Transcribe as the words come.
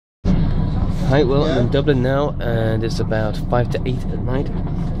Hi, well, I'm in Dublin now, and it's about 5 to 8 at night.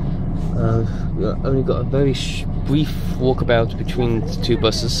 We've only got a very brief walkabout between the two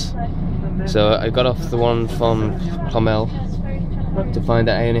buses. So I got off the one from Clonmel to find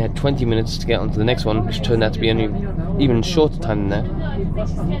that I only had 20 minutes to get onto the next one, which turned out to be only even shorter time than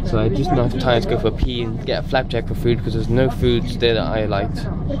that. So I just didn't have time to go for a pee and get a flapjack for food, because there's no foods there that I liked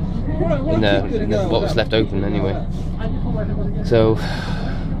in what was left open anyway. So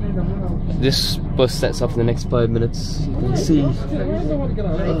this bus sets off in the next 5 minutes. You can see,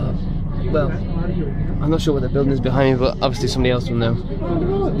 well, I'm not sure what that building is behind me, but obviously somebody else will know.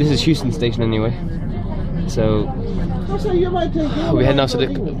 This is Houston Station anyway. So we'll be heading out to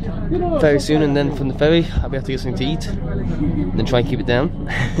the ferry soon, and then from the ferry I'll be able to get something to eat and then try and keep it down.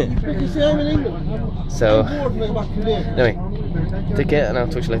 So anyway, take care, and I'll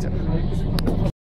talk to you later.